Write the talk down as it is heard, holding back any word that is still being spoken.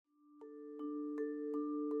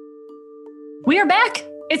We are back.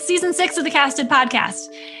 It's season 6 of the Casted podcast.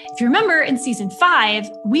 If you remember, in season 5,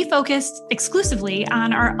 we focused exclusively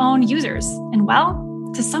on our own users. And well,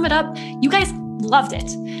 to sum it up, you guys loved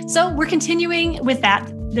it. So we're continuing with that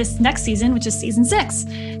this next season, which is season 6.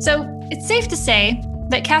 So it's safe to say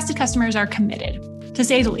that Casted customers are committed, to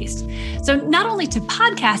say the least. So not only to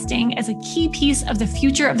podcasting as a key piece of the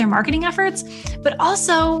future of their marketing efforts, but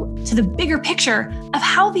also to the bigger picture of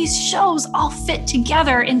how these shows all fit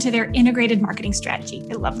together into their integrated marketing strategy.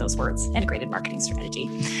 I love those words, integrated marketing strategy.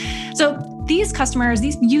 So these customers,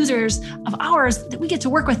 these users of ours that we get to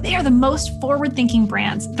work with, they are the most forward-thinking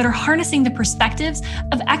brands that are harnessing the perspectives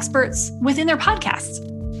of experts within their podcasts.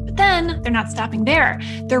 But then they're not stopping there.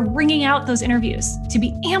 They're bringing out those interviews to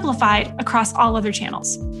be amplified across all other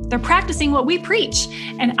channels. They're practicing what we preach,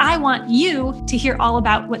 and I want you to hear all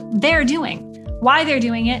about what they're doing, why they're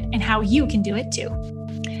doing it, and how you can do it too.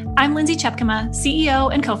 I'm Lindsay Chepkema,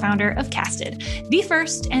 CEO and co-founder of Casted, the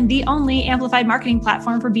first and the only amplified marketing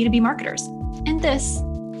platform for B2B marketers. And this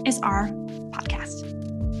is our podcast.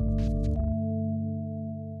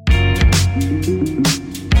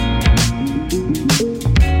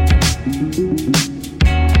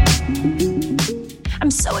 I'm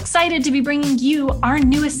so excited to be bringing you our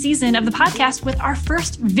newest season of the podcast with our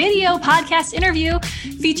first video podcast interview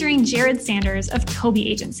featuring Jared Sanders of Tobe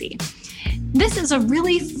Agency. This is a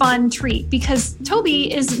really fun treat because Tobe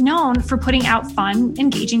is known for putting out fun,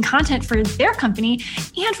 engaging content for their company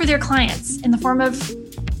and for their clients in the form of,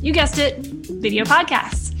 you guessed it, video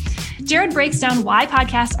podcasts. Jared breaks down why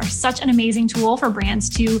podcasts are such an amazing tool for brands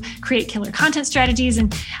to create killer content strategies.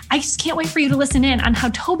 And I just can't wait for you to listen in on how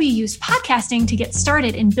Tobe used podcasting to get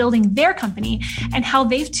started in building their company and how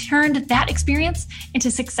they've turned that experience into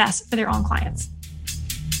success for their own clients.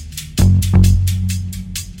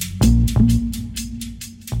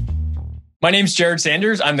 My name's Jared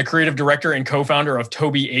Sanders. I'm the creative director and co-founder of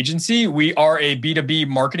Tobe Agency. We are a B2B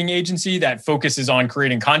marketing agency that focuses on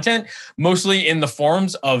creating content, mostly in the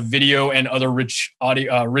forms of video and other rich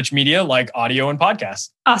media like audio and podcasts.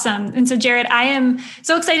 Awesome. And so, Jared, I am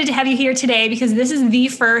so excited to have you here today because this is the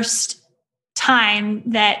first time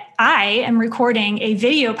that I am recording a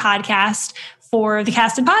video podcast for the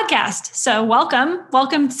Casted podcast. So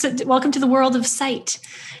welcome to the world of sight.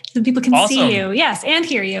 So people can see you, yes, and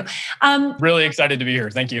hear you. Really excited to be here.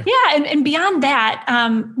 Thank you. Yeah, and beyond that,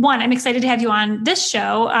 one, I'm excited to have you on this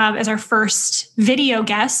show as our first video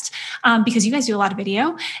guest because you guys do a lot of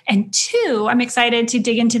video. And two, I'm excited to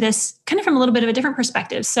dig into this kind of from a little bit of a different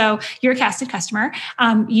perspective. So you're a Casted customer.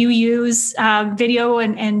 You use video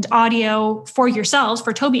and audio for yourselves,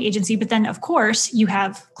 for Tobe Agency, but then, of course, you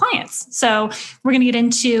have clients. So we're going to get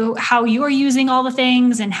into how you are using all the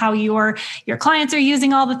things and how your clients are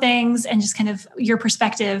using all the things and just kind of your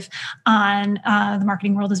perspective on the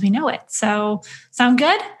marketing world as we know it. So sound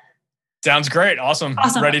good? Sounds great. Awesome.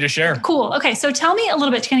 Ready to share. Cool. Okay. So tell me a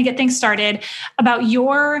little bit to kind of get things started about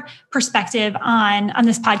your perspective on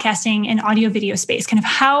this podcasting and audio video space. Kind of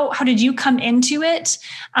how did you come into it?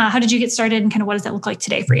 How did you get started and kind of what does that look like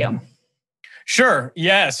today for you? Sure.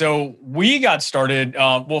 Yeah. So we got started.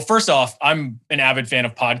 Well, first off, I'm an avid fan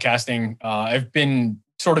of podcasting. I've been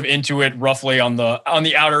sort of into it roughly on the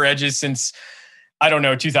outer edges since, I don't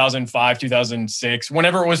know, 2005, 2006,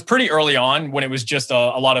 whenever it was pretty early on when it was just a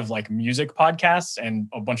lot of like music podcasts and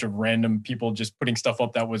a bunch of random people just putting stuff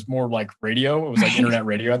up that was more like radio. It was like internet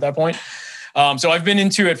radio at that point. So I've been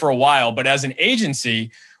into it for a while, but as an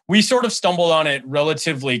agency, we sort of stumbled on it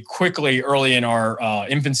relatively quickly early in our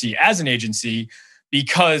infancy as an agency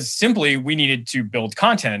because simply we needed to build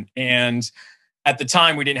content. And at the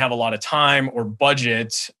time, we didn't have a lot of time or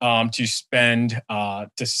budget to spend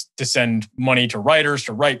to send money to writers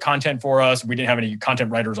to write content for us. We didn't have any content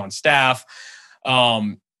writers on staff.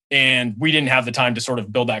 And we didn't have the time to sort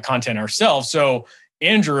of build that content ourselves. So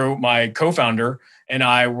Andrew, my co-founder,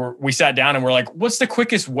 and we sat down and we're like, what's the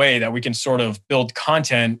quickest way that we can sort of build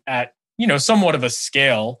content at, somewhat of a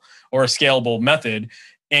scale or a scalable method?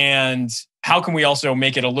 And how can we also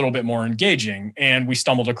make it a little bit more engaging? And we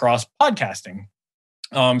stumbled across podcasting.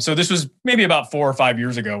 So this was maybe about 4 or 5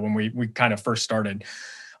 years ago when we kind of first started.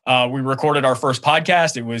 We recorded our first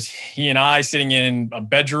podcast. It was he and I sitting in a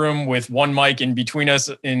bedroom with one mic in between us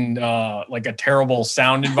in like a terrible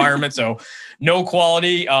sound environment. So no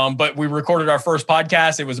quality, but we recorded our first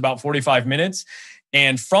podcast. It was about 45 minutes.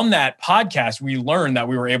 And from that podcast, we learned that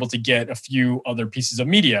we were able to get a few other pieces of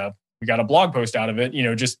media. We got a blog post out of it,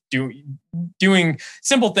 just doing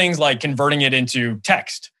simple things like converting it into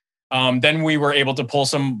text. Then we were able to pull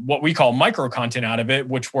some what we call micro content out of it,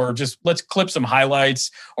 which were just let's clip some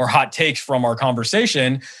highlights or hot takes from our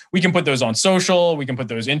conversation. We can put those on social. We can put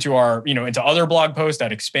those into our, into other blog posts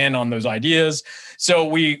that expand on those ideas. So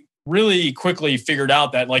we really quickly figured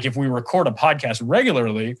out that like if we record a podcast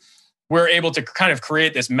regularly, we're able to kind of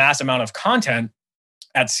create this mass amount of content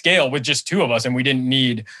at scale with just two of us, and we didn't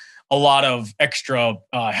need a lot of extra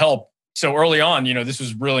help. So early on, this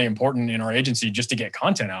was really important in our agency just to get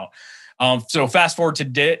content out. So fast forward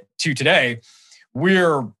to today,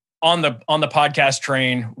 we're on the podcast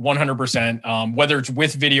train 100%, whether it's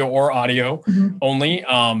with video or audio only.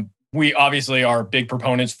 We obviously are big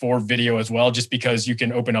proponents for video as well, just because you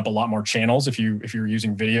can open up a lot more channels if you're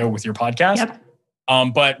using video with your podcast.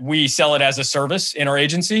 Yep. But we sell it as a service in our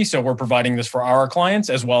agency. So we're providing this for our clients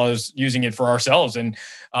as well as using it for ourselves. And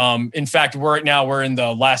in fact, we're in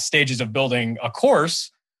the last stages of building a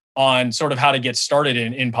course on sort of how to get started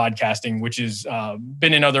in podcasting, which has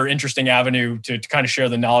been another interesting avenue to kind of share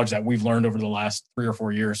the knowledge that we've learned over the last 3 or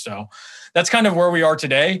 4 years. So that's kind of where we are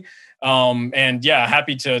today. And yeah,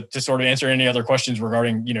 happy to sort of answer any other questions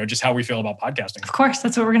regarding, just how we feel about podcasting. Of course,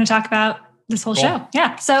 that's what we're going to talk about this whole show.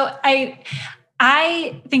 Yeah. So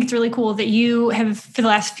I think it's really cool that you have, for the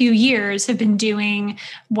last few years, have been doing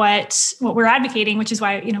what we're advocating, which is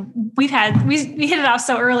why, we hit it off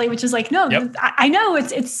so early, which is like, no, yep. I know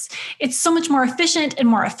it's so much more efficient and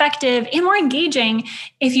more effective and more engaging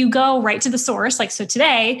if you go right to the source. Like, so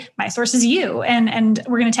today, my source is you, and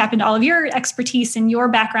we're going to tap into all of your expertise and your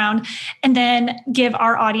background, and then give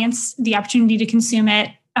our audience the opportunity to consume it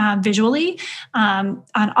visually, on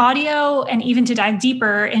audio, and even to dive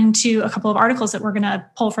deeper into a couple of articles that we're going to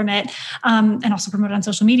pull from it, and also promote on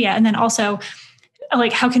social media. And then also,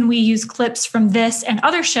 like, how can we use clips from this and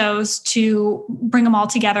other shows to bring them all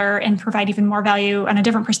together and provide even more value on a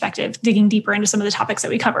different perspective, digging deeper into some of the topics that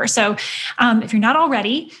we cover. So if you're not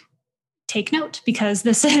already, take note, because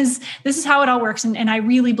this is how it all works. And I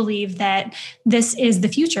really believe that this is the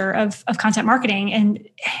future of content marketing, and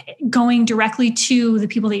going directly to the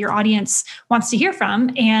people that your audience wants to hear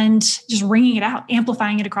from and just ringing it out,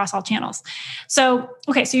 amplifying it across all channels. So,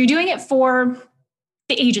 okay, so you're doing it for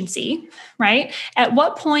the agency, right? At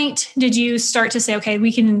what point did you start to say, okay,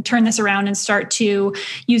 we can turn this around and start to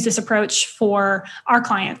use this approach for our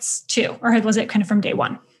clients too? Or was it kind of from day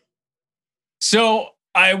one? So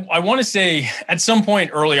I want to say at some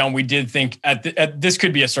point early on, we did think this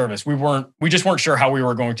could be a service. We just weren't sure how we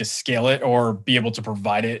were going to scale it or be able to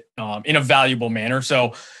provide it in a valuable manner.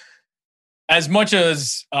 So as much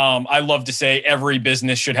as I love to say every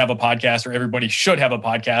business should have a podcast or everybody should have a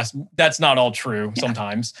podcast, that's not all true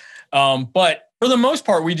sometimes. But for the most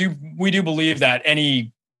part, we do believe that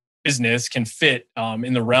any business can fit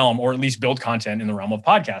in the realm, or at least build content in the realm of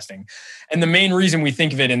podcasting. And the main reason we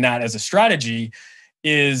think of it in that as a strategy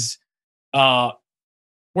is we're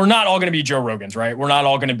not all going to be Joe Rogans, right? We're not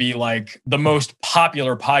all going to be like the most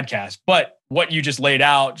popular podcast. But what you just laid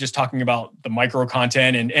out, just talking about the micro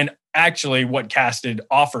content and actually what Casted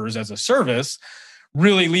offers as a service,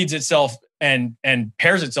 really leads itself and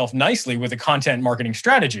pairs itself nicely with a content marketing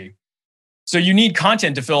strategy. So you need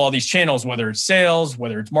content to fill all these channels, whether it's sales,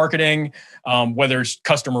 whether it's marketing, whether it's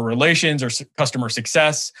customer relations or customer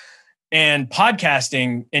success. And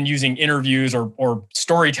podcasting and using interviews or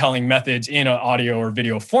storytelling methods in an audio or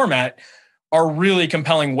video format are really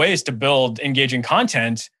compelling ways to build engaging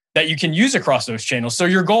content that you can use across those channels. So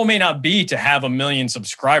your goal may not be to have 1 million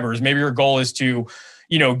subscribers. Maybe your goal is to,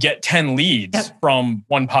 get 10 leads from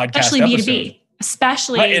one podcast especially episode. B2B.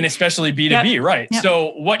 Especially B2B, yep. right? Yep.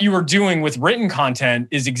 So what you were doing with written content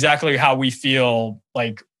is exactly how we feel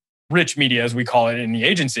like rich media, as we call it in the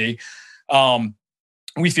agency.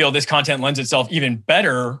 We feel this content lends itself even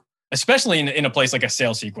better, especially in a place like a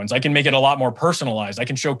sales sequence. I can make it a lot more personalized. I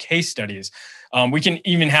can show case studies. We can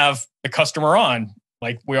even have the customer on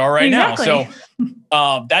like we are right now. So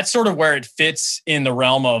that's sort of where it fits in the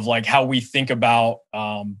realm of like how we think about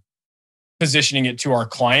positioning it to our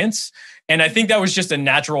clients. And I think that was just a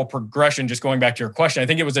natural progression, just going back to your question. I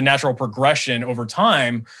think it was a natural progression over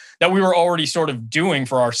time that we were already sort of doing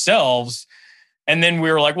for ourselves. And then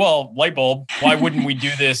we were like, well, light bulb, why wouldn't we do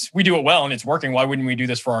this? We do it well and it's working. Why wouldn't we do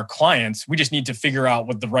this for our clients? We just need to figure out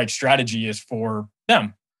what the right strategy is for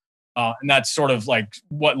them. And that's sort of like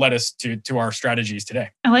what led us to our strategies today.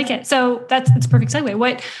 I like it. So that's a perfect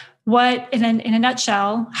segue. What in a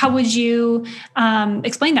nutshell, how would you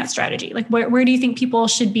explain that strategy? Like where do you think people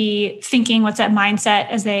should be thinking? What's that mindset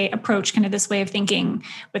as they approach kind of this way of thinking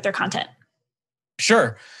with their content?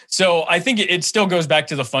 Sure. So I think it still goes back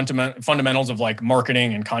to the fundamentals of like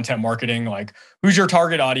marketing and content marketing. Like, who's your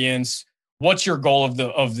target audience? What's your goal of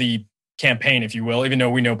the campaign, if you will, even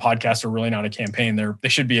though we know podcasts are really not a campaign. They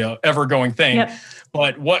should be a ever going thing. Yep.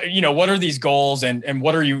 But what are these goals and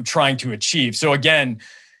what are you trying to achieve? So again,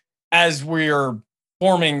 as we're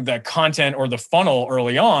forming the content or the funnel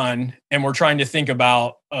early on, and we're trying to think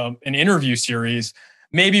about an interview series,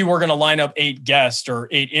 maybe we're going to line up 8 guests or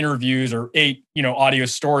 8 interviews or 8, audio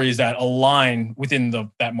stories that align within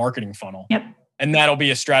that marketing funnel. Yep. And that'll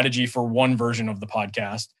be a strategy for one version of the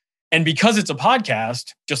podcast. And because it's a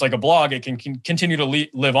podcast, just like a blog, it can continue to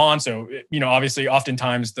live on. So, obviously,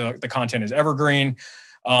 oftentimes the content is evergreen,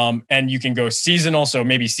 and you can go seasonal. So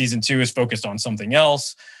maybe season 2 is focused on something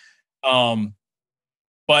else.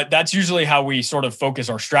 But that's usually how we sort of focus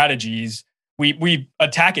our strategies. We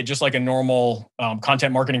attack it just like a normal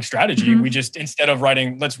content marketing strategy. Mm-hmm. We just, instead of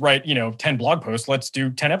let's write 10 blog posts, let's do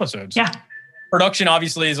 10 episodes. Yeah. Production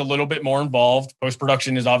obviously is a little bit more involved.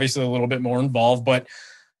 Post-production is obviously a little bit more involved, but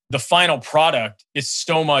the final product is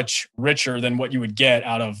so much richer than what you would get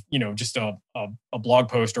out of, just a blog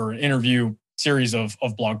post or an interview series of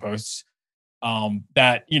blog posts,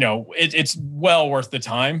 that, it's well worth the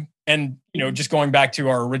time. And, just going back to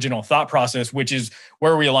our original thought process, which is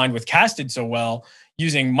where we aligned with Casted so well,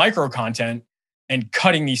 using micro content and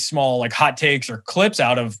cutting these small like hot takes or clips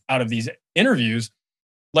out of these interviews,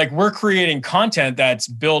 like we're creating content that's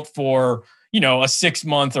built for, a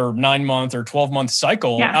 6-month or 9-month or 12-month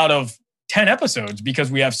cycle out of 10 episodes,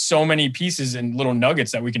 because we have so many pieces and little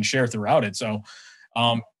nuggets that we can share throughout it. So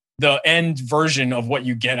the end version of what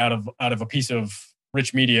you get out of a piece of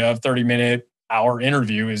rich media, 30-minute, hour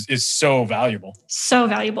interview is so valuable. So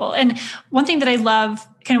valuable. And one thing that I love,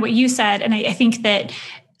 kind of what you said, and I think that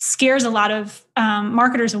scares a lot of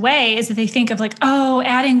marketers away, is that they think of like, oh,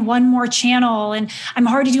 adding one more channel and I'm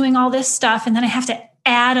already doing all this stuff, and then I have to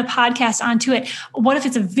add a podcast onto it. What if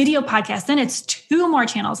it's a video podcast? Then it's 2 more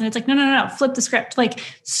channels. And it's like, no, flip the script. Like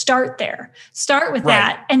start there, start with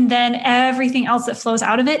that. And then everything else that flows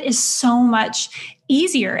out of it is so much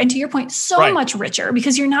easier. And to your point, so much richer,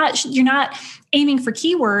 because you're not aiming for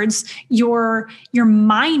keywords. You're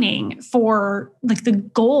mining for like the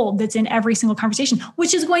gold that's in every single conversation,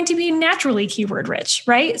 which is going to be naturally keyword rich.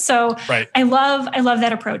 Right. So I love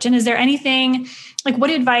that approach. And is there anything, like what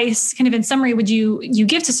advice kind of in summary would you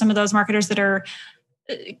give to some of those marketers that are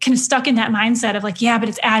kind of stuck in that mindset of like, yeah, but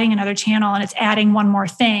it's adding another channel and it's adding one more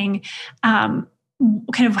thing. Kind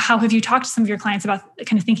of how have you talked to some of your clients about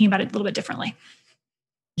kind of thinking about it a little bit differently?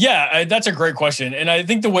 Yeah, that's a great question. And I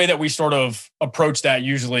think the way that we sort of approach that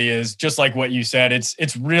usually is just like what you said.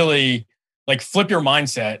 It's really like flip your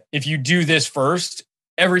mindset. If you do this first,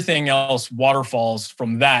 everything else waterfalls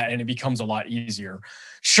from that and it becomes a lot easier.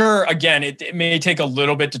 Sure, again, it may take a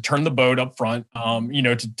little bit to turn the boat up front,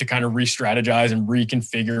 to kind of re-strategize and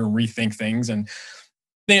reconfigure and rethink things. And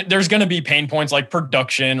there's going to be pain points like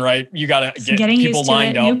production, right? You got to get people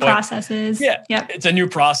lined up. New processes. Yeah, it's a new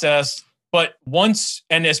process. But once,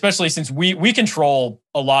 and especially since we control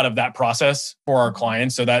a lot of that process for our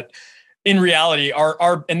clients, so that in reality,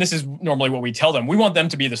 our and this is normally what we tell them, we want them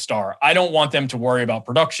to be the star. I don't want them to worry about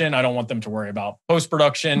production. I don't want them to worry about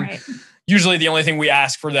post-production. Right. Usually the only thing we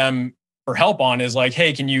ask for them for help on is like,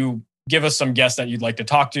 hey, can you give us some guests that you'd like to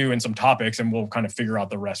talk to and some topics, and we'll kind of figure out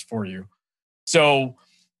the rest for you. So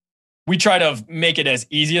we try to make it as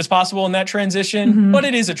easy as possible in that transition, but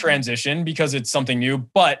it is a transition because it's something new.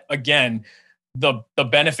 But again, the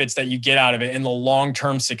benefits that you get out of it and the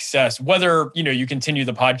long-term success, whether, you continue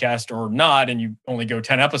the podcast or not, and you only go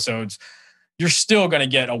 10 episodes, you're still going to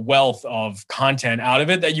get a wealth of content out of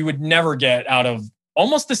it that you would never get out of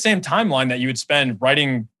almost the same timeline that you would spend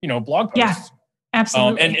writing, blog posts. Yeah,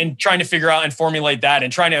 absolutely. And trying to figure out and formulate that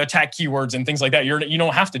and trying to attack keywords and things like that. You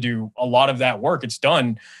don't have to do a lot of that work. It's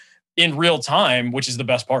done in real time, which is the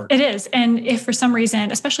best part. It is. And if for some reason,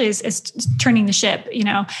 especially as turning the ship,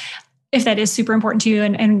 if that is super important to you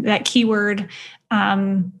and that keyword,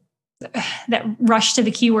 that rush to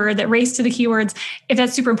the keyword, that race to the keywords, if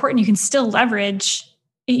that's super important, you can still leverage,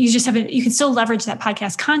 you can still leverage that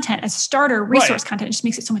podcast content as starter resource content. It just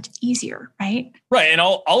makes it so much easier. Right. Right. And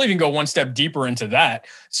I'll even go one step deeper into that.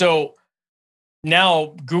 So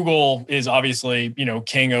now Google is obviously,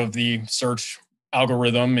 king of the search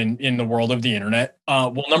algorithm in the world of the internet.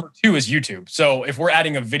 Well, number 2 is YouTube. So if we're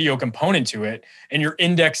adding a video component to it and you're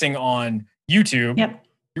indexing on YouTube,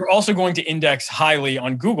 you're also going to index highly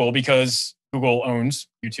on Google because Google owns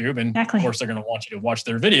YouTube. And of course, they're going to want you to watch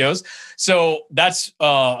their videos. So that's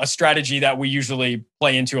a strategy that we usually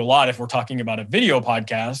play into a lot. If we're talking about a video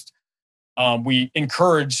podcast, we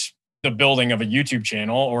encourage the building of a YouTube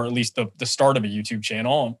channel, or at least the start of a YouTube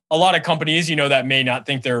channel. A lot of companies, that may not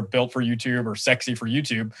think they're built for YouTube or sexy for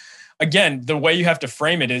YouTube. Again, the way you have to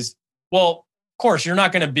frame it is Well, of course, you're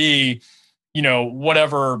not going to be,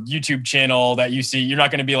 whatever YouTube channel that you see. You're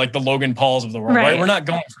not going to be like the Logan Pauls of the world, right? We're not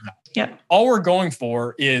going for that. Yep. All we're going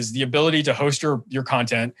for is the ability to host your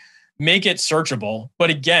content, make it searchable. But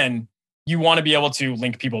again, you want to be able to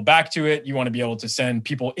link people back to it. You want to be able to send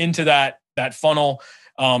people into that funnel,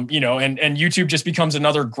 and YouTube just becomes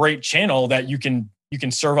another great channel that you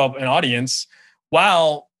can serve up an audience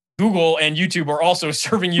while Google and YouTube are also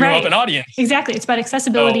serving you up an audience. Exactly. It's about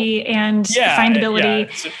accessibility and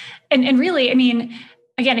findability. Yeah. And really, I mean,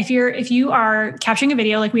 again, if you are capturing a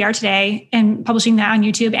video like we are today and publishing that on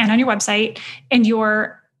YouTube and on your website, and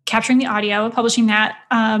you're capturing the audio, publishing that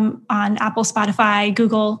on Apple, Spotify,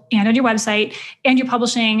 Google, and on your website, and you're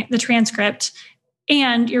publishing the transcript,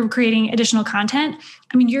 and you're creating additional content,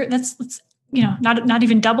 I mean, that's not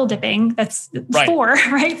even double dipping. That's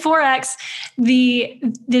 4x the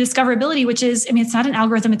discoverability, which is, I mean, it's not an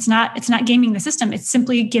algorithm. It's not gaming the system. It's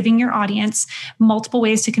simply giving your audience multiple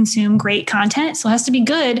ways to consume great content. So it has to be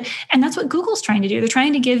good. And that's what Google's trying to do. They're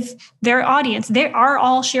trying to give their audience, they are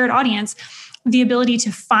all shared audience, the ability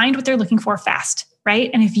to find what they're looking for fast.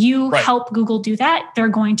 Right. And if you help Google do that, they're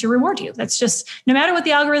going to reward you. That's just, no matter what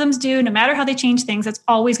the algorithms do, no matter how they change things, that's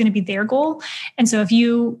always going to be their goal. And so if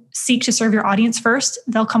you seek to serve your audience first,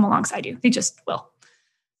 they'll come alongside you. They just will.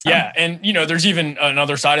 So. Yeah. And, there's even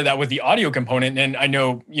another side of that with the audio component. And I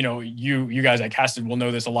know, you guys at Casted will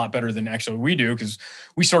know this a lot better than actually we do, because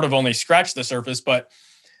we sort of only scratched the surface. But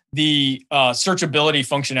the searchability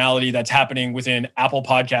functionality that's happening within Apple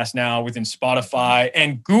Podcasts now, within Spotify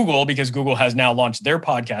and Google, because Google has now launched their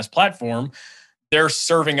podcast platform, they're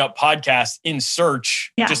serving up podcasts in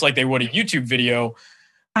search, just like they would a YouTube video.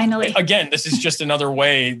 Finally, again, this is just another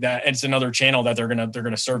way that it's another channel that they're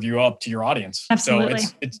gonna serve you up to your audience. Absolutely.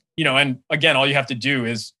 So it's and again, all you have to do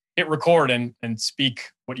is hit record and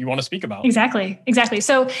speak what you want to speak about. Exactly.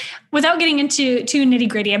 So without getting into too nitty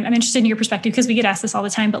gritty, I'm interested in your perspective, because we get asked this all the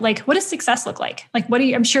time, but like, what does success look like? Like,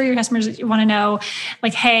 I'm sure your customers want to know,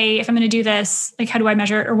 like, hey, if I'm going to do this, like, how do I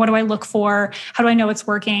measure it? Or what do I look for? How do I know it's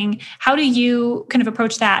working? How do you kind of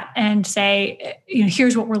approach that and say,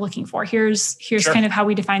 here's what we're looking for. Here's kind of how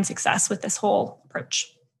we define success with this whole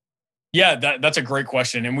approach. Yeah, that's a great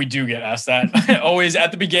question. And we do get asked that always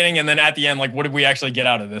at the beginning and then at the end, like, what did we actually get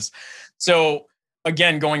out of this? So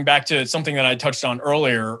again, going back to something that I touched on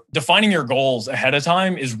earlier, defining your goals ahead of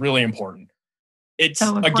time is really important. It's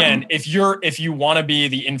so important. Again, if you want to be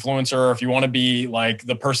the influencer, if you want to be like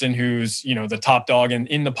the person who's, the top dog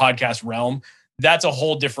in the podcast realm, that's a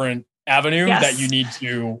whole different avenue that you need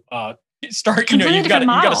to start. You've got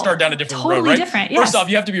to start down a different road, right? Different. Yes. First off,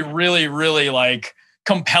 you have to be really, really like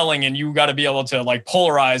compelling, and you got to be able to like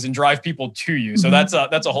polarize and drive people to you. So that's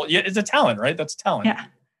a whole, it's a talent, right? That's a talent. Yeah.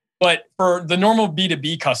 But for the normal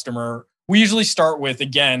B2B customer, we usually start with,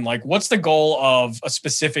 again, like, what's the goal of a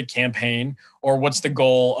specific campaign, or what's the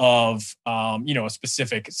goal of, a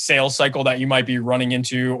specific sales cycle that you might be running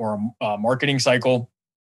into, or a marketing cycle?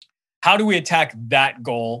 How do we attack that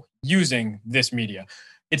goal using this media?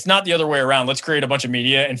 It's not the other way around. Let's create a bunch of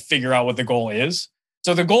media and figure out what the goal is.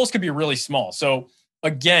 So the goals could be really small. So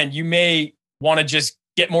again, you may want to just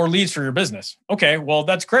get more leads for your business. Okay, well,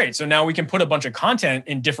 that's great. So now we can put a bunch of content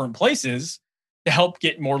in different places to help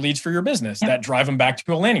get more leads for your business that drive them back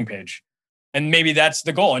to a landing page. And maybe that's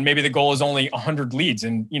the goal. And maybe the goal is only 100 leads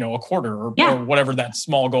in, a quarter or whatever that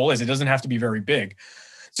small goal is. It doesn't have to be very big.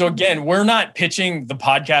 So again, we're not pitching the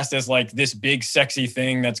podcast as like this big, sexy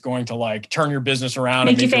thing that's going to like turn your business around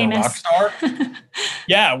and make you a rock star.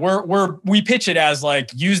 Yeah, we pitch it as like,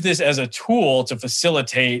 use this as a tool to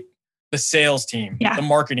facilitate the sales team, the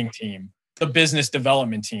marketing team, the business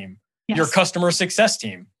development team, your customer success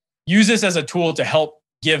team. Use this as a tool to help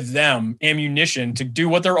give them ammunition to do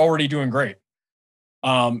what they're already doing great.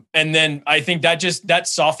 And then I think that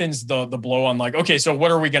softens the blow on like, okay, so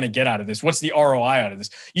what are we going to get out of this? What's the ROI out of this?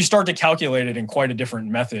 You start to calculate it in quite a different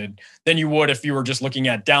method than you would if you were just looking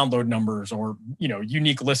at download numbers or,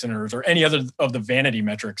 unique listeners or any other of the vanity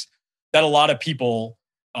metrics that a lot of people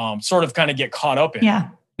sort of kind of get caught up in. Yeah.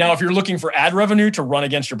 Now, if you're looking for ad revenue to run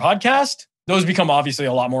against your podcast, those become obviously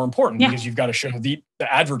a lot more important because you've got to show the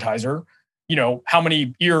advertiser, how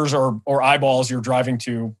many ears or eyeballs you're driving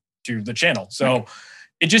to the channel. So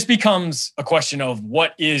it just becomes a question of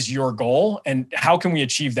what is your goal and how can we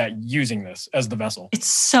achieve that using this as the vessel? It's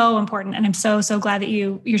so important. And I'm so glad that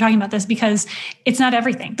you're talking about this, because it's not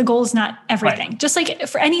everything. The goal is not everything. Right. Just like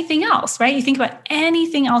for anything else, right? You think about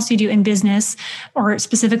anything else you do in business or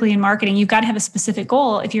specifically in marketing, you've got to have a specific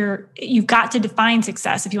goal. You've got to define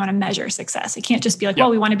success if you want to measure success. It can't just be like,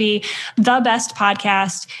 well, we want to be the best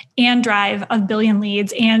podcast and drive 1 billion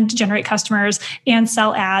leads and generate customers and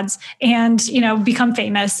sell ads and, become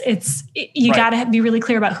famous. You got to be really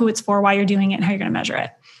clear about who it's for, why you're doing it, and how you're going to measure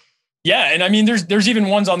it. Yeah. And I mean, there's even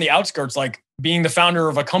ones on the outskirts, like being the founder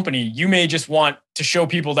of a company. You may just want to show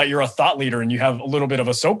people that you're a thought leader and you have a little bit of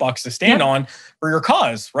a soapbox to stand on for your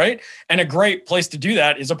cause, right? And a great place to do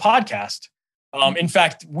that is a podcast. In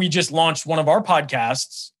fact, we just launched one of our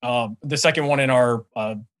podcasts, the second one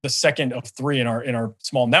the second of 3 in our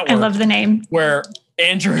small network. I love the name. Where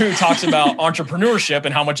Andrew talks about entrepreneurship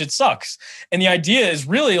and how much it sucks. And the idea is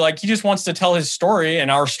really like, he just wants to tell his story and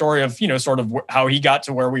our story of, sort of how he got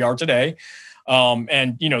to where we are today.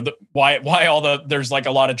 And why there's like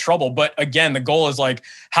a lot of trouble. But again, the goal is like,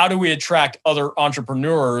 how do we attract other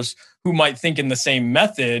entrepreneurs who might think in the same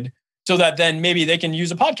method so that then maybe they can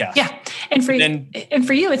use a podcast? Yeah. And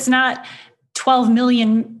for you, it's not 12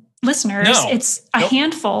 million listeners. No. It's a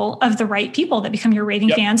handful of the right people that become your raving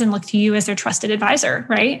fans and look to you as their trusted advisor,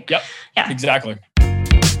 right? Yep. Yeah. Exactly.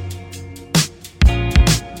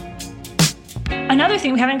 Another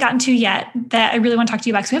thing we haven't gotten to yet that I really want to talk to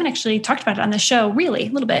you about, because we haven't actually talked about it on the show really a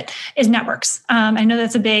little bit, is networks. I know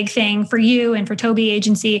that's a big thing for you and for Tobe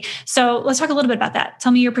Agency. So let's talk a little bit about that.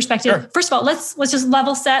 Tell me your perspective. Sure. First of all, let's just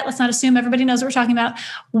level set. Let's not assume everybody knows what we're talking about.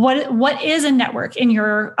 What is a network in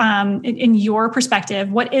your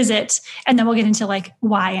perspective? What is it? And then we'll get into like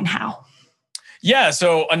why and how. Yeah.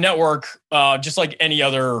 So a network, just like any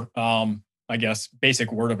other, I guess,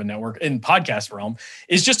 basic word of a network in podcast realm,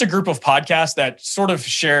 is just a group of podcasts that sort of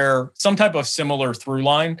share some type of similar through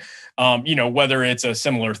line, whether it's a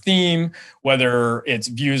similar theme, whether it's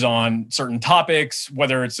views on certain topics,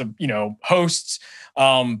 whether it's, hosts.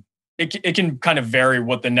 It can kind of vary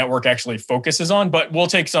what the network actually focuses on, but we'll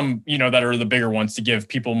take some, that are the bigger ones to give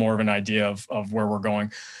people more of an idea of where we're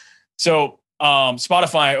going. So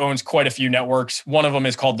Spotify owns quite a few networks. One of them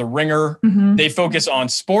is called The Ringer. Mm-hmm. They focus on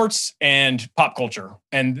sports and pop culture,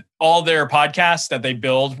 and all their podcasts that they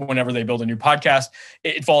build, whenever they build a new podcast,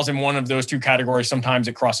 it falls in one of those 2 categories. Sometimes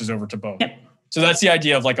it crosses over to both. Yep. So that's the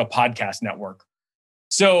idea of like a podcast network.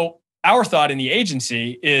 So our thought in the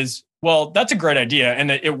agency is, well, that's a great idea.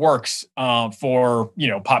 And it works for,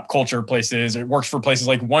 pop culture places. It works for places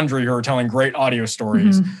like Wondery who are telling great audio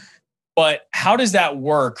stories. Mm-hmm. But how does that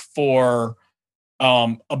work for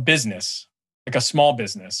a business, like a small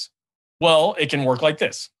business? Well, it can work like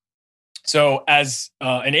this. So as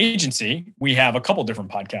an agency, we have a couple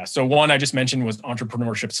different podcasts. So one I just mentioned was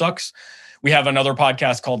Entrepreneurship Sucks. We have another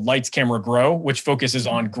podcast called Lights, Camera, Grow, which focuses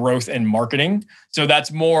on growth and marketing. So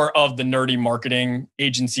that's more of the nerdy marketing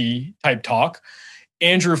agency type talk.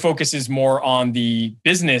 Andrew focuses more on the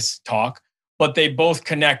business talk, but they both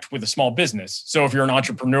connect with a small business. So if you're an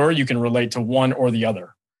entrepreneur, you can relate to one or the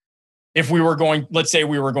other. If let's say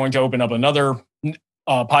we were going to open up another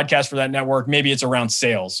podcast for that network, maybe it's around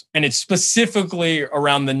sales, and it's specifically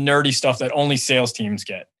around the nerdy stuff that only sales teams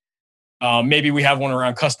get. Maybe we have one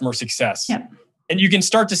around customer success. Yep. And you can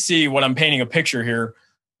start to see what I'm painting a picture here.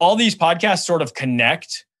 All these podcasts sort of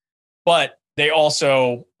connect, but they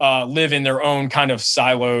also live in their own kind of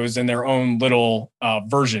silos and their own little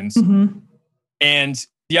versions. Mm-hmm. And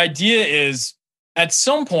the idea is at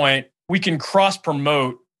some point we can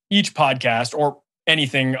cross-promote each podcast or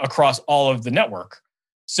anything across all of the network.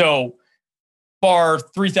 So for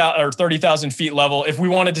 3,000 or 30,000 feet level, if we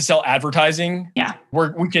wanted to sell advertising,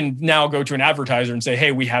 we can now go to an advertiser and say,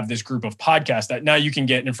 hey, we have this group of podcasts that now you can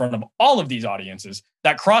get in front of all of these audiences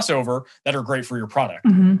that crossover that are great for your product.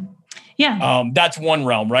 Mm-hmm. Yeah. That's one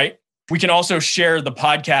realm, right? We can also share the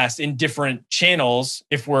podcast in different channels.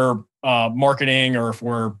 If we're marketing or if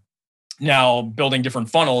we're now building different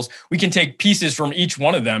funnels, we can take pieces from each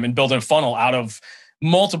one of them and build a funnel out of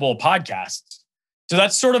multiple podcasts. So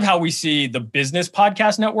that's sort of how we see the business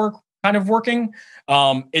podcast network kind of working.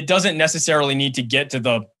 It doesn't necessarily need to get to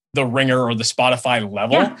the Ringer or the Spotify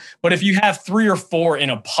level, but if you have 3 or 4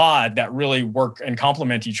 in a pod that really work and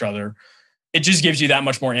complement each other, it just gives you that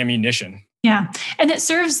much more ammunition. Yeah. And it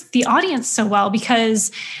serves the audience so well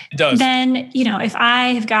because it does. Then, if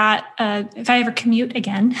I ever commute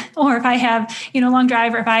again, or if I have, a long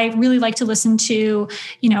drive, or if I really like to listen to,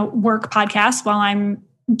 work podcasts while I'm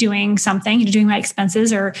doing something, doing my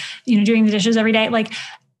expenses or, doing the dishes every day,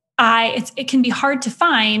 it can be hard to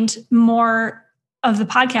find more of the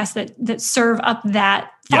podcast that serve up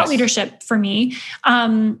that thought leadership for me.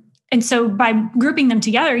 And so by grouping them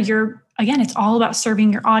together, it's all about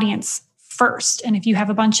serving your audience first. And if you have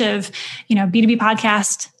a bunch of, B2B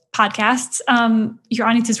podcasts, your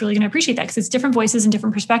audience is really going to appreciate that because it's different voices and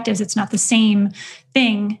different perspectives. It's not the same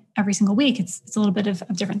thing every single week. It's a little bit of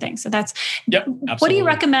different things. So that's, what do you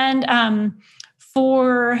recommend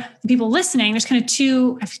for the people listening? There's kind of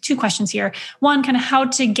I have two questions here. One, kind of how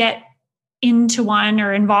to get into one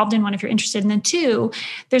or involved in one if you're interested. And then two,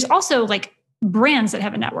 there's also like brands that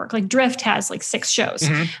have a network, like Drift has like 6 shows.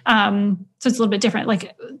 So it's a little bit different.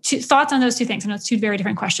 Like thoughts on those two things. I know it's 2 very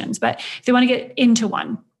different questions, but if they want to get into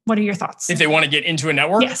one, what are your thoughts? If they want to get into a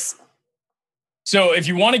network? Yes. So if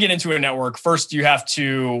you want to get into a network, first you have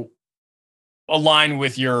to align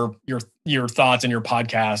with your thoughts and your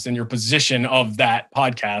podcast and your position of that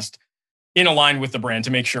podcast in align with the brand to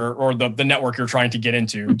make sure, or the network you're trying to get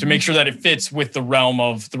into, to make sure that it fits with the realm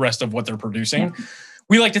of the rest of what they're producing. Yeah.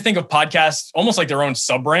 We like to think of podcasts almost like their own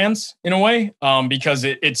sub-brands in a way, because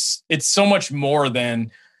it's so much more than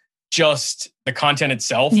just the content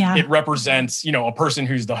itself. Yeah. It represents, a person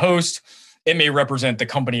who's the host. It may represent the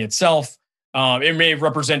company itself. It may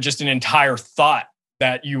represent just an entire thought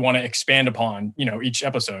that you want to expand upon, each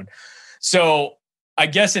episode. So I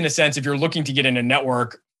guess in a sense, if you're looking to get in a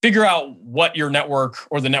network, figure out what your network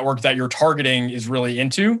or the network that you're targeting is really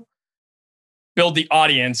into. Build the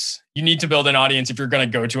audience. You need to build an audience if you're going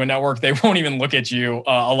to go to a network. They won't even look at you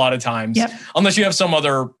a lot of times, unless you have some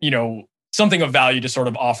other, something of value to sort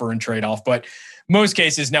of offer and trade off. But most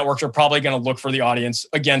cases, networks are probably going to look for the audience,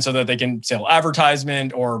 again, so that they can sell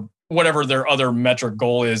advertisement or whatever their other metric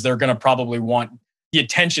goal is. They're going to probably want the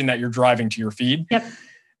attention that you're driving to your feed.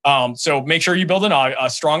 So make sure you build a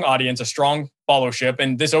strong audience, a strong followership.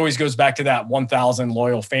 And this always goes back to that 1,000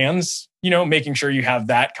 loyal fans, making sure you have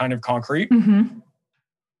that kind of concrete.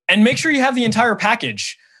 And make sure you have the entire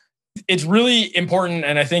package. It's really important.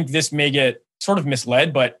 And I think this may get sort of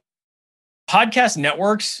misled, but podcast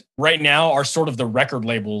networks right now are sort of the record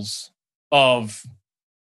labels of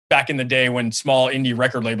back in the day when small indie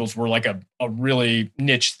record labels were like a really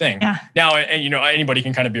niche thing. Now, and anybody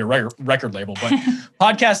can kind of be a record label, but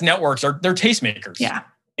podcast networks they're tastemakers.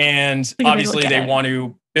 And obviously they want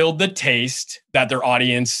to build the taste that their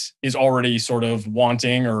audience is already sort of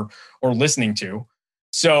wanting or listening to.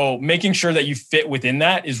 So making sure that you fit within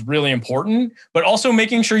that is really important, but also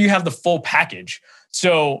making sure you have the full package.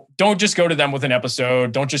 So don't just go to them with an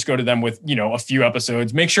episode. Don't just go to them with, a few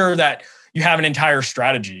episodes. Make sure that you have an entire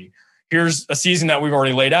strategy. Here's a season that we've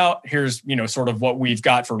already laid out. Here's, sort of what we've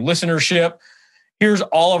got for listenership. Here's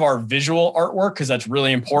all of our visual artwork, because that's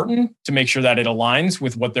really important to make sure that it aligns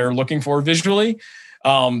with what they're looking for visually.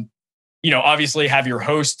 Obviously have your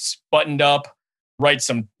hosts buttoned up, write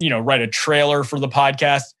a trailer for the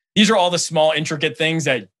podcast. These are all the small, intricate things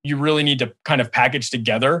that you really need to kind of package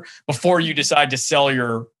together before you decide to sell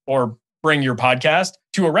or bring your podcast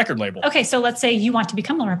to a record label. Okay, so let's say you want to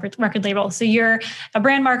become a record label. So you're a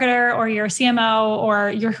brand marketer or you're a CMO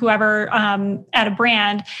or you're whoever at a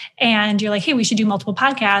brand, and you're like, hey, we should do multiple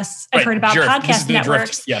podcasts. I've heard about podcast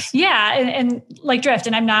networks. Yes. Yeah, and like Drift,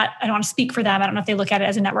 and I don't want to speak for them. I don't know if they look at it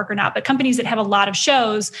as a network or not, but companies that have a lot of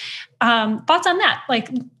shows, thoughts on that? Like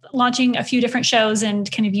launching a few different shows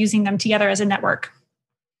and kind of using them together as a network.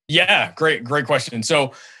 Yeah, great question.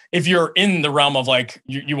 So if you're in the realm of like,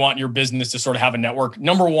 you want your business to sort of have a network,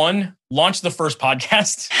 number one, launch the first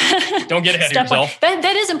podcast. Don't get ahead of yourself. That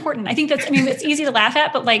is important. I think it's easy to laugh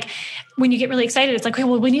at, but like when you get really excited, it's like, okay,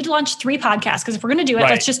 well, we need to launch 3 podcasts because if we're going to do it,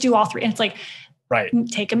 let's just do all 3. And it's like,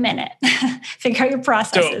 take a minute, figure out your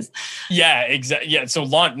processes. So, yeah, exactly. Yeah. So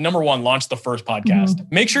number one, launch the first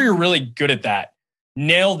podcast. Make sure you're really good at that.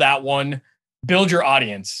 Nail that one. Build your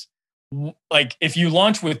audience. Like if you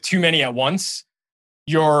launch with too many at once,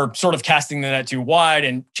 you're sort of casting the net too wide,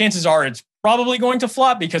 and chances are it's probably going to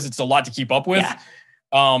flop because it's a lot to keep up with.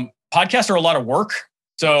 Podcasts are a lot of work.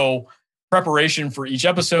 So preparation for each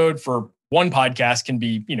episode for one podcast can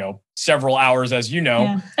be, several hours, as you know.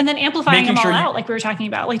 Yeah. And then amplifying them all out, like we were talking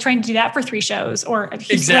about, like trying to do that for 3 shows or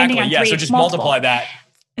exactly. On 3, so just multiply that.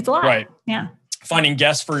 It's a lot. Right. Yeah. Finding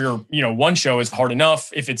guests for your, one show is hard enough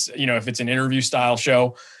if it's, if it's an interview style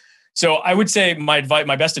show. So I would say my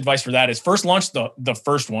best advice for that is first launch the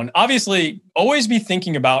first one. Obviously, always be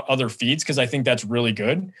thinking about other feeds because I think that's really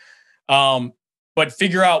good. But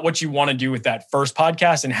figure out what you want to do with that first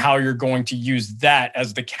podcast and how you're going to use that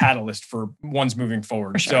as the catalyst for ones moving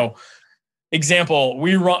forward. Sure. So, example,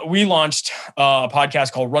 we launched a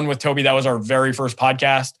podcast called Run with Tobe. That was our very first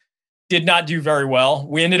podcast. Did not do very well.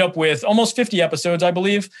 We ended up with almost 50 episodes, I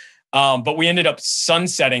believe. But we ended up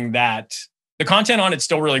sunsetting that The content on it's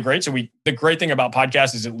still really great. So the great thing about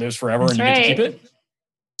podcasts is it lives forever and you get to keep it.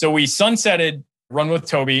 So we sunsetted Run with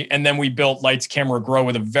Tobe, and then we built Lights, Camera, Grow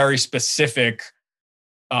with a very specific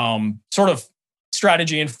sort of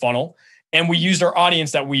strategy and funnel. And we used our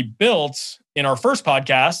audience that we built in our first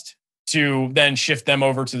podcast to then shift them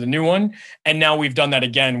over to the new one. And now we've done that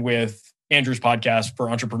again with Andrew's podcast for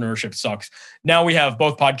Entrepreneurship Sucks. Now we have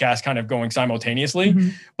both podcasts kind of going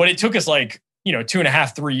simultaneously, but it took us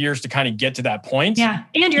 2.5, 3 years to kind of get to that point. Yeah.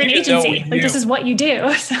 And you're an agency. This is what you do.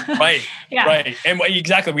 Right. Yeah. Right. And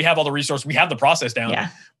exactly. We have all the resources. We have the process down. Yeah.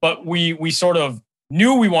 But we sort of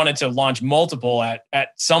knew we wanted to launch multiple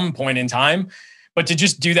at some point in time. But to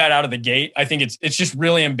just do that out of the gate, I think it's just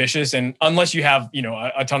really ambitious. And unless you have,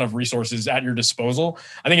 a ton of resources at your disposal,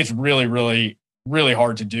 I think it's really, really, really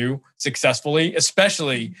hard to do successfully,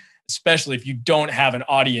 especially if you don't have an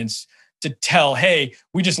audience to tell, hey,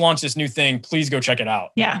 we just launched this new thing, please go check it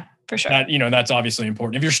out. Yeah, for sure. That's obviously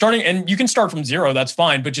important. If you're starting, and you can start from zero, that's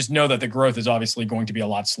fine, but just know that the growth is obviously going to be a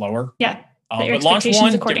lot slower. Yeah. But launch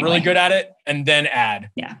one, get really good at it, and then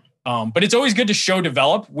add. Yeah. But it's always good to show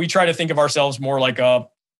develop. We try to think of ourselves more like a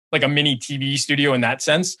mini TV studio in that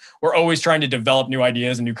sense. We're always trying to develop new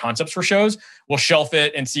ideas and new concepts for shows. We'll shelf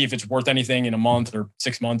it and see if it's worth anything in a month or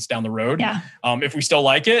 6 months down the road. Yeah. If we still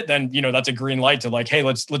like it, then that's a green light to hey,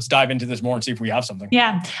 let's dive into this more and see if we have something.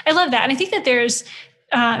 Yeah, I love that, and I think that there's,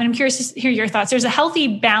 and I'm curious to hear your thoughts. There's a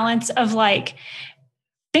healthy balance of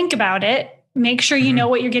think about it. Make sure you know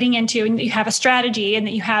what you're getting into and that you have a strategy and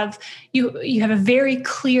that you have a very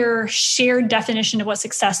clear shared definition of what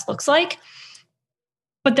success looks like,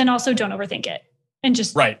 but then also don't overthink it and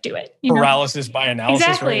just do it. Paralysis by analysis.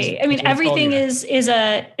 Exactly. I mean, everything is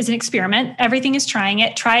an experiment. Everything is trying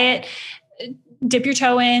it. Try it, dip your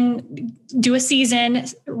toe in, do a season,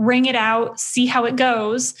 wring it out, see how it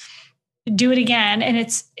goes, do it again. And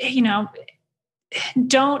it's,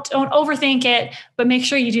 don't overthink it, but make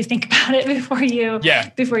sure you do think about it before you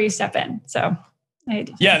step in. So,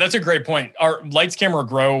 that's a great point. Our Lights, Camera,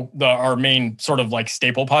 Grow, our main sort of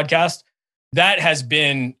staple podcast, that has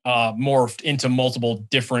been morphed into multiple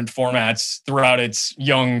different formats throughout its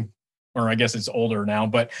young, or I guess it's older now,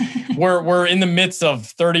 but we're in the midst of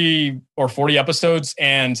 30 or 40 episodes,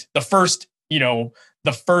 and the first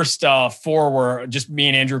 4 were just me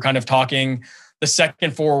and Andrew kind of talking. The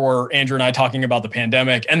second 4 were Andrew and I talking about the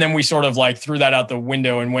pandemic. And then we sort of threw that out the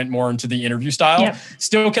window and went more into the interview style. Yep.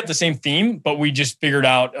 Still kept the same theme, but we just figured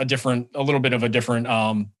out a little bit of a different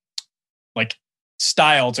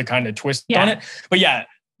style to kind of twist on it. But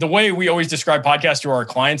the way we always describe podcasts to our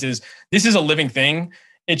clients is this is a living thing.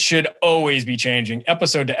 It should always be changing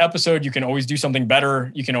episode to episode. You can always do something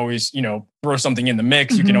better. You can always, throw something in the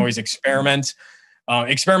mix. You can always experiment.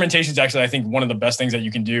 Experimentation is actually, I think, one of the best things that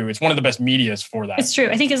you can do. It's one of the best medias for that. It's true.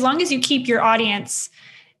 I think as long as you keep your audience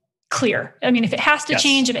clear. I mean, if it has to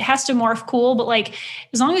change, if it has to morph, cool. But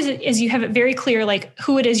as long as you have it very clear,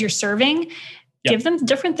 who it is you're serving, give them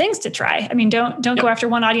different things to try. I mean, don't go after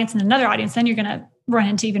one audience and another audience. Then you're going to run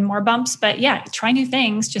into even more bumps. But try new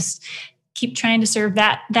things. Just keep trying to serve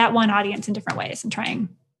that one audience in different ways and trying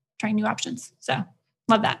new options. So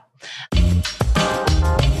love that.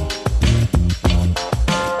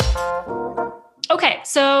 Okay,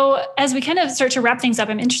 so as we kind of start to wrap things up,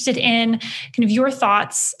 I'm interested in kind of your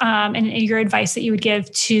thoughts and your advice that you would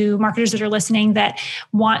give to marketers that are listening that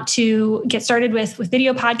want to get started with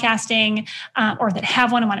video podcasting or that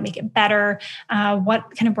have one and want to make it better.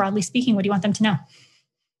 What kind of broadly speaking, what do you want them to know?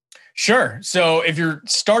 Sure. So if you're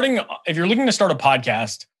looking to start a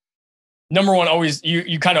podcast, number one, always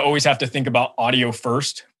you kind of always have to think about audio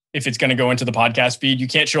first. If it's going to go into the podcast feed, you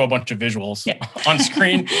can't show a bunch of visuals on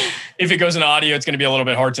screen. If it goes into audio, it's going to be a little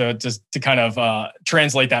bit hard to kind of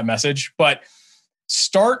translate that message. But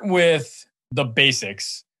start with the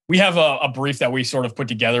basics. We have a brief that we sort of put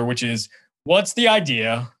together, which is what's the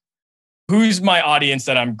idea? Who's my audience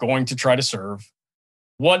that I'm going to try to serve?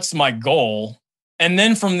 What's my goal? And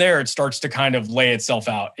then from there, it starts to kind of lay itself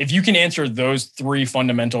out. If you can answer those 3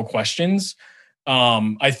 fundamental questions,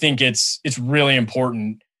 I think it's really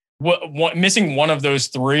important. What missing one of those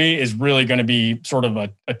 3 is really going to be sort of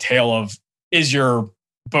a tale of, is your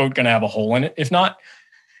boat going to have a hole in it? If not,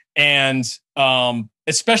 and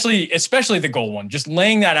especially the goal one, just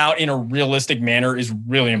laying that out in a realistic manner is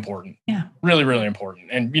really important. Yeah, really, really important.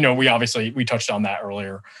 And we touched on that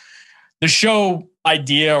earlier. The show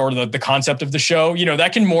idea or the concept of the show,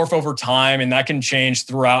 that can morph over time and that can change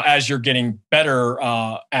throughout as you're getting better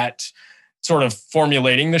at sort of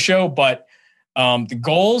formulating the show, but. The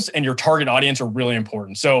goals and your target audience are really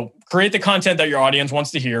important. So create the content that your audience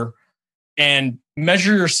wants to hear and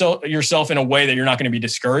measure yourself in a way that you're not going to be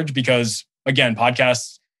discouraged, because again,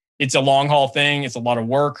 podcasts, it's a long haul thing. It's a lot of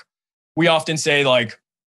work. We often say, like,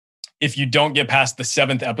 if you don't get past the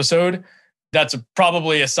 7th episode, that's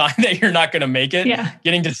probably a sign that you're not going to make it. Yeah.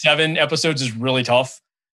 Getting to 7 episodes is really tough.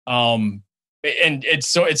 And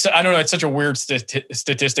it's I don't know, it's such a weird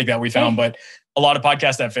statistic that we found, but a lot of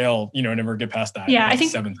podcasts that fail, never get past that. Yeah, I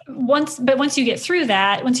think 7th. once you get through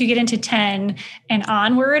that, once you get into 10 and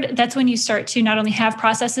onward, that's when you start to not only have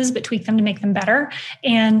processes, but tweak them to make them better.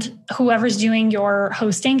 And whoever's doing your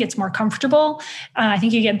hosting gets more comfortable. I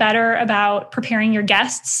think you get better about preparing your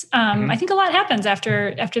guests. I think a lot happens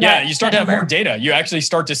after that. Yeah, you start to have more data. You actually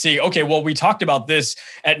start to see, okay, well, we talked about this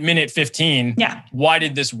at minute 15. Yeah. Why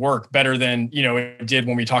did this work better than, it did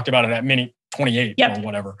when we talked about it at minute 28 or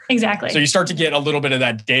whatever. Exactly. So you start to get a little bit of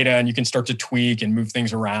that data and you can start to tweak and move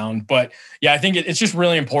things around. But yeah, I think it's just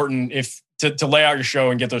really important to lay out your show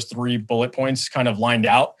and get those 3 bullet points kind of lined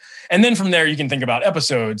out. And then from there, you can think about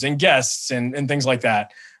episodes and guests and things like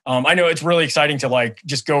that. I know it's really exciting to like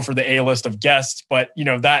just go for the A list of guests, but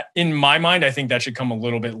that in my mind, I think that should come a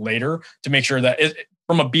little bit later to make sure that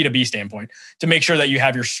from a B2B standpoint, to make sure that you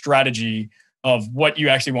have your strategy of what you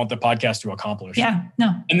actually want the podcast to accomplish. Yeah,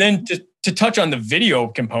 no. And then to touch on the video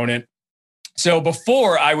component. So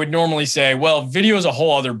before I would normally say, well, video is a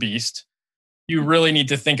whole other beast. You really need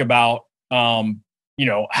to think about, how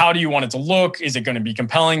do you want it to look? Is it going to be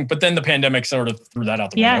compelling? But then the pandemic sort of threw that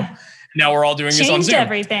out the window. Now we're all doing this on Zoom.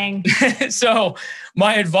 Everything. So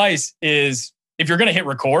my advice is, if you're going to hit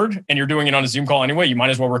record and you're doing it on a Zoom call anyway, you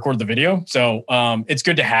might as well record the video. So it's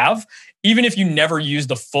good to have. Even if you never use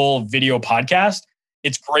the full video podcast,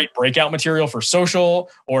 it's great breakout material for social,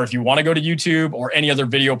 or if you want to go to YouTube or any other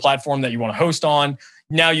video platform that you want to host on,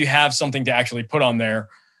 now you have something to actually put on there.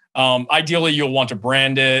 Ideally, you'll want to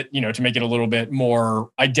brand it, to make it a little bit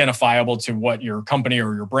more identifiable to what your company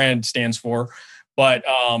or your brand stands for. But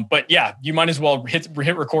yeah, you might as well hit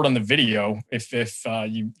record on the video if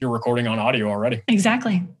you're recording on audio already.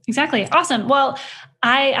 Exactly. Awesome. Well,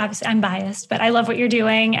 I'm biased, but I love what you're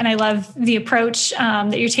doing and I love the approach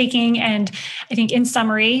that you're taking. And I think in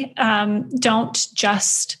summary, don't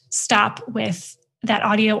just stop with that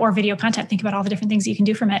audio or video content. Think about all the different things you can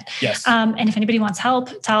do from it. Yes. And if anybody wants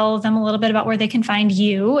help, tell them a little bit about where they can find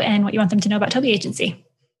you and what you want them to know about Tobe Agency.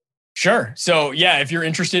 Sure. So yeah, if you're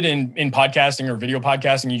interested in podcasting or video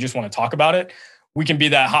podcasting, you just want to talk about it, we can be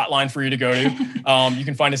that hotline for you to go to. You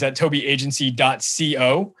can find us at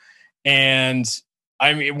tobeagency.co. And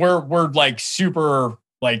I mean, we're like super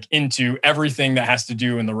like into everything that has to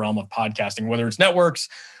do in the realm of podcasting, whether it's networks,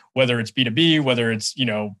 whether it's B2B, whether it's,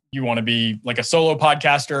 you want to be like a solo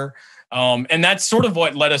podcaster. And that's sort of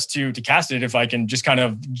what led us to Casted. If I can just kind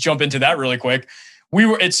of jump into that really quick.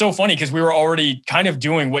 It's so funny because we were already kind of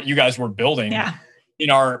doing what you guys were building in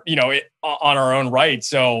our, on our own right.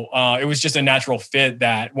 So it was just a natural fit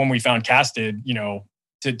that when we found Casted,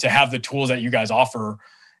 to have the tools that you guys offer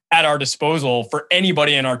at our disposal for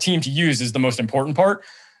anybody in our team to use is the most important part.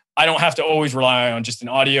 I don't have to always rely on just an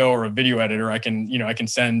audio or a video editor. I can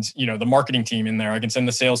send, the marketing team in there. I can send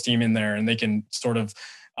the sales team in there and they can sort of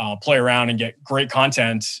play around and get great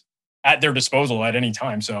content at their disposal at any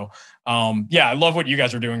time. So I love what you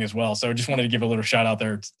guys are doing as well. So just wanted to give a little shout out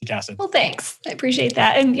there to Casted. Well, thanks. I appreciate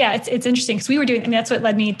that. And yeah, it's interesting because we were doing, that's what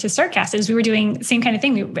led me to start Casted, is we were doing the same kind of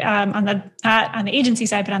thing on the agency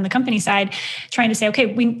side, but on the company side, trying to say, okay,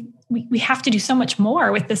 we have to do so much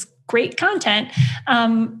more with this great content.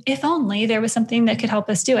 If only there was something that could help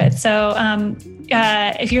us do it. So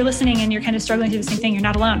if you're listening and you're kind of struggling through the same thing, you're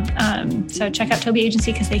not alone. So check out Tobe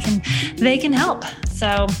Agency because they can help.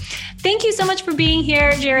 So thank you so much for being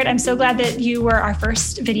here, Jared. I'm so glad that you were our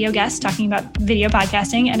first video guest talking about video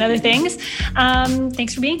podcasting and other things.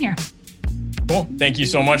 Thanks for being here. Cool. Thank you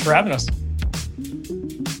so much for having us.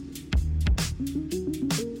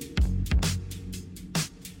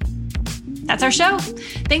 That's our show.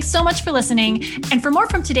 Thanks so much for listening. And for more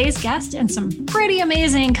from today's guest and some pretty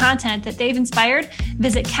amazing content that they've inspired,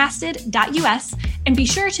 visit casted.us and be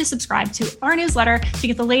sure to subscribe to our newsletter to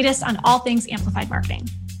get the latest on all things amplified marketing,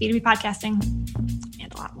 B2B podcasting.